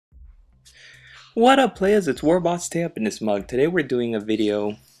What up, players? It's Warboss Tay up in this mug. Today we're doing a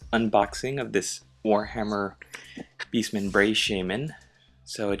video unboxing of this Warhammer Beastman Bray Shaman.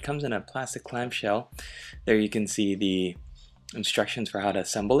 So it comes in a plastic clamshell. There you can see the instructions for how to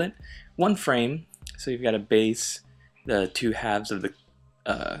assemble it. One frame, so you've got a base, the two halves of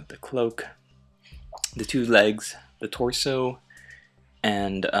the cloak, the two legs, the torso,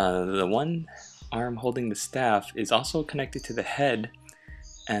 and the one arm holding the staff is also connected to the head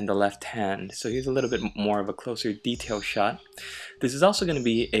and the left hand. So here's a little bit more of a closer detail shot. This is also going to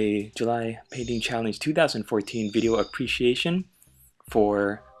be a July Painting Challenge 2014 video appreciation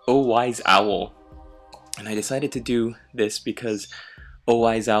for OWiseOwl. And I decided to do this because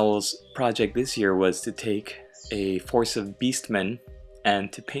OWiseOwl's project this year was to take a force of Beastmen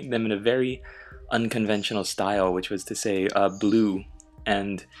and to paint them in a very unconventional style, which was to say blue,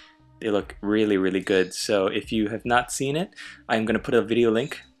 and they look really good. So if you have not seen it, I'm going to put a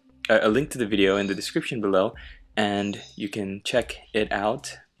link to the video in the description below, and you can check it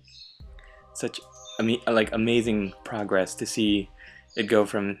out. Such amazing progress to see it go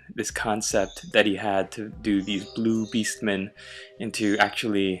from this concept that he had to do these blue beastmen into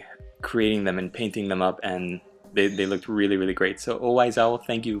actually creating them and painting them up, and they looked really great. So OWiseOwl,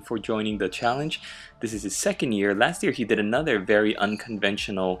 thank you for joining the challenge. This is his second year. Last year he did another very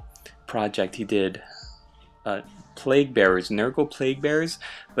unconventional project. He did plague bearers, Nurgle plague bearers,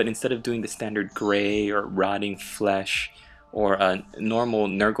 but instead of doing the standard gray or rotting flesh or normal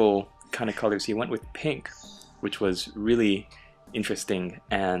Nurgle kind of colors, he went with pink, which was really interesting.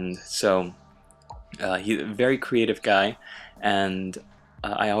 And so he's a very creative guy, and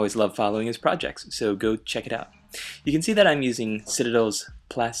I always love following his projects, so go check it out. You can see that I'm using Citadel's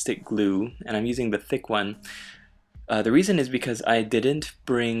plastic glue, and I'm using the thick one. The reason is because I didn't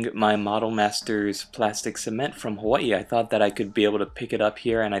bring my Model Masters plastic cement from Hawaii. I thought that I could be able to pick it up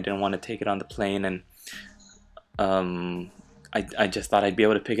here, and I didn't want to take it on the plane, and I just thought I'd be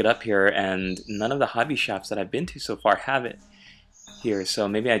able to pick it up here, and none of the hobby shops that I've been to so far have it here, so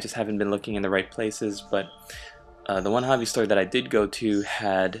maybe I just haven't been looking in the right places. But the one hobby store that I did go to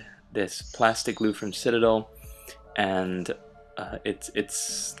had this plastic glue from Citadel, and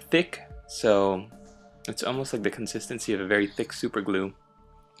it's thick, so it's almost like the consistency of a very thick super glue,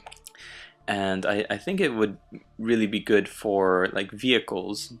 and I think it would really be good for like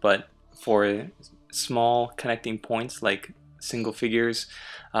vehicles, but for small connecting points like single figures,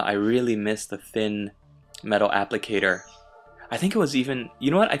 I really miss the thin metal applicator. I think it was even,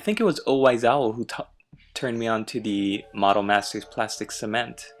 you know what, I think it was OWiseOwl who turned me on to the Model Masters plastic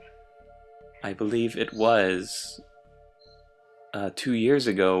cement. I believe it was 2 years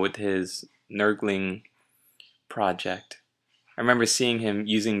ago with his Nurgling project. I remember seeing him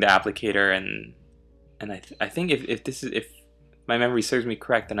using the applicator, and I think if my memory serves me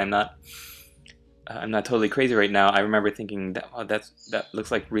correct, and I'm not totally crazy right now, I remember thinking that, wow, that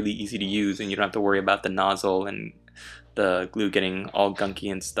looks like really easy to use, and you don't have to worry about the nozzle and the glue getting all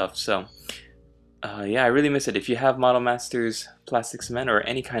gunky and stuff. So yeah, I really miss it. If you have Model Masters plastic cement or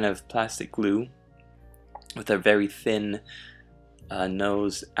any kind of plastic glue with a very thin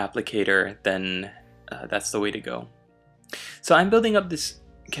nose applicator, then that's the way to go. So I'm building up this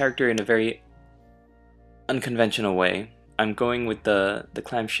character in a very unconventional way. I'm going with the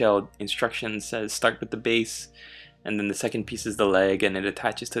clamshell instructions. Says start with the base, and then the second piece is the leg, and it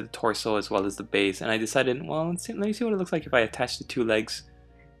attaches to the torso as well as the base. And I decided, well, let me see what it looks like if I attach the two legs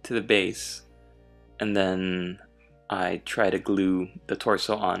to the base, and then I try to glue the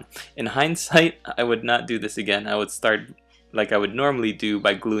torso on. In hindsight, I would not do this again. I would start like I would normally do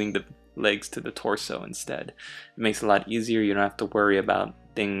by gluing the legs to the torso instead. It makes it a lot easier. You don't have to worry about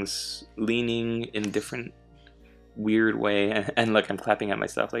things leaning in a different weird way. And look, I'm clapping at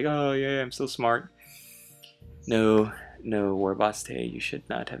myself like, oh yeah, I'm so smart. No, Warboss Tay, you should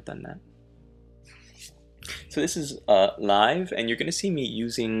not have done that. So this is live, and you're gonna see me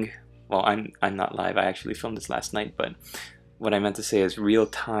using, well, I'm not live, I actually filmed this last night, but what I meant to say is real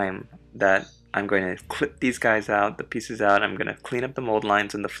time, that I'm going to clip these guys out, the pieces out. I'm going to clean up the mold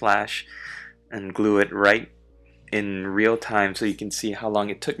lines in the flash and glue it right in real time so you can see how long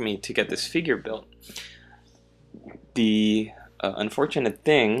it took me to get this figure built. The unfortunate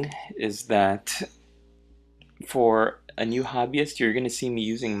thing is that for a new hobbyist, you're going to see me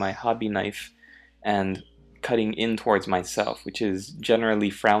using my hobby knife and cutting in towards myself, which is generally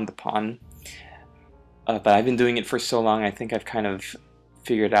frowned upon. But I've been doing it for so long, I think I've kind of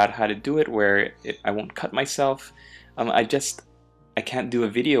figured out how to do it where I won't cut myself. I can't do a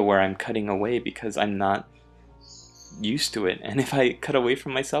video where I'm cutting away because I'm not used to it, and if I cut away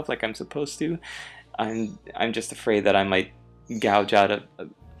from myself like I'm supposed to, I'm just afraid that I might gouge out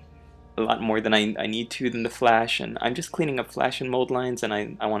a lot more than I need to than the Flash, and I'm just cleaning up Flash and mold lines, and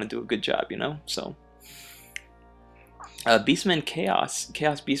I want to do a good job, you know? So, Beastman Chaos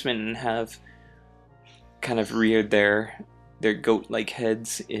Beastmen have kind of reared their goat-like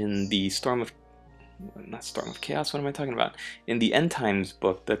heads in the not Storm of Chaos, what am I talking about? In the End Times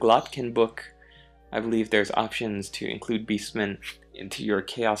book, the Glotkin book, I believe there's options to include Beastmen into your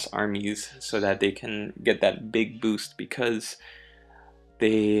Chaos armies so that they can get that big boost, because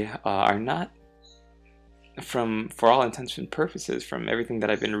they are not, for all intents and purposes, from everything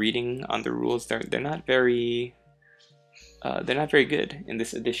that I've been reading on the rules, they're not very good in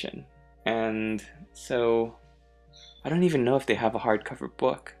this edition. And so I don't even know if they have a hardcover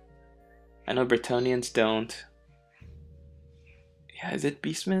book. I know Bretonians don't. Yeah, is it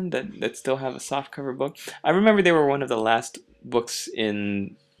Beastmen that still have a softcover book? I remember they were one of the last books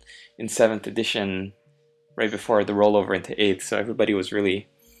in 7th edition, right before the rollover into 8th, so everybody was really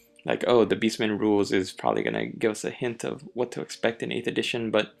like, oh, the Beastman rules is probably going to give us a hint of what to expect in 8th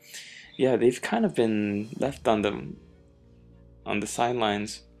edition, but yeah, they've kind of been left on the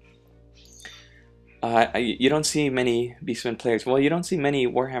sidelines. You don't see many Beastman players. Well, you don't see many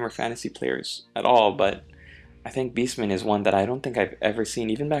Warhammer Fantasy players at all, but I think Beastman is one that I don't think I've ever seen,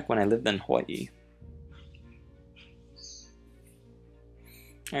 even back when I lived in Hawaii.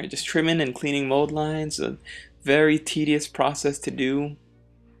 Alright, just trimming and cleaning mold lines, a very tedious process to do,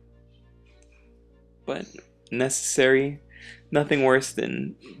 but necessary. Nothing worse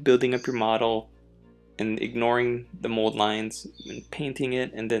than building up your model and ignoring the mold lines and painting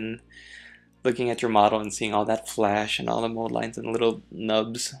it, and then looking at your model and seeing all that flash and all the mold lines and little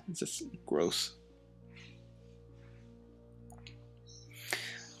nubs. It's just gross.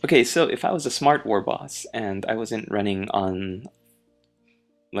 Okay, so if I was a smart war boss and I wasn't running on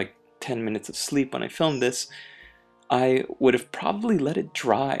like 10 minutes of sleep when I filmed this, I would have probably let it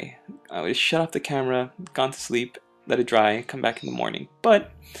dry. I would have shut off the camera, gone to sleep, let it dry, come back in the morning.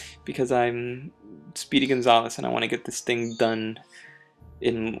 But because I'm Speedy Gonzalez and I want to get this thing done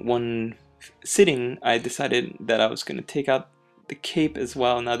in one sitting, I decided that I was going to take out the cape as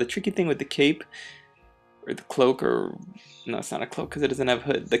well. Now the tricky thing with the cape, or the cloak, or no, it's not a cloak because it doesn't have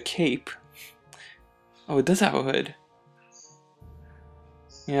a hood. The cape, oh, it does have a hood.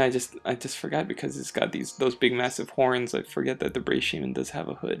 Yeah, I just forgot because it's got those big massive horns. I forget that the Bray Shaman does have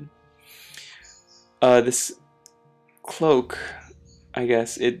a hood. This cloak, I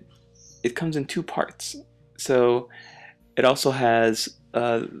guess it comes in 2 parts. So it also has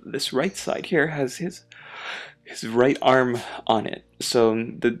this right side here has his right arm on it. So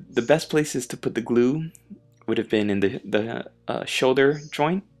the best places to put the glue would have been in the shoulder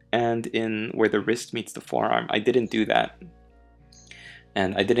joint and in where the wrist meets the forearm. I didn't do that,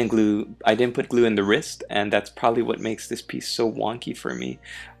 and I didn't put glue in the wrist, and that's probably what makes this piece so wonky for me.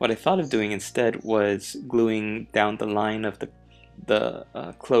 What I thought of doing instead was gluing down the line of the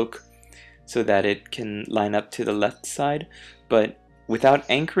cloak so that it can line up to the left side, but without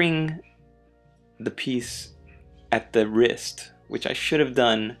anchoring the piece at the wrist, which I should have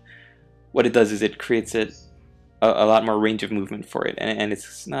done. What it does is it creates a lot more range of movement for it, and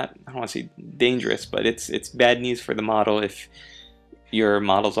it's not, I don't want to say dangerous, but it's bad news for the model if your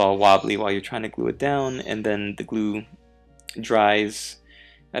model's all wobbly while you're trying to glue it down, and then the glue dries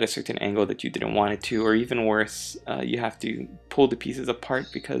at a certain angle that you didn't want it to, or even worse, you have to pull the pieces apart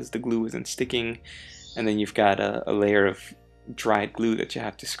because the glue isn't sticking, and then you've got a layer of dried glue that you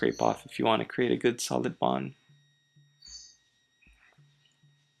have to scrape off if you want to create a good solid bond.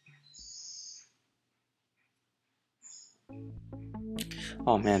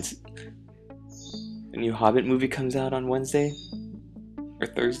 Oh man, the new Hobbit movie comes out on Wednesday or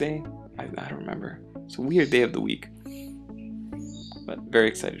Thursday. I don't remember. It's a weird day of the week, but very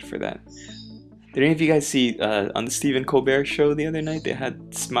excited for that. Did any of you guys see on the Stephen Colbert show the other night? They had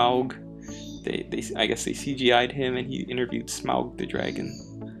Smaug. I guess they CGI'd him and he interviewed Smaug the dragon.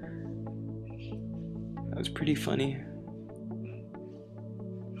 That was pretty funny.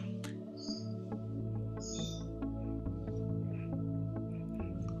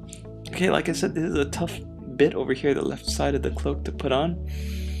 Okay, like I said, this is a tough bit over here, the left side of the cloak to put on.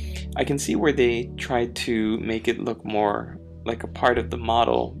 I can see where they tried to make it look more like a part of the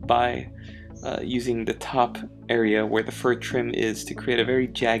model by using the top area where the fur trim is to create a very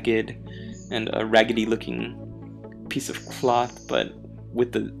jagged and a raggedy looking piece of cloth, but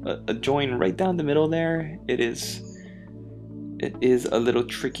with a join right down the middle there, it is a little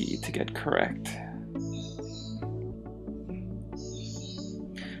tricky to get correct.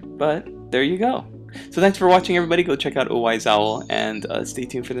 But there you go. So thanks for watching, everybody. Go check out OWiseOwl and stay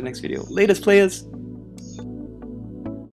tuned for the next video. Latest players!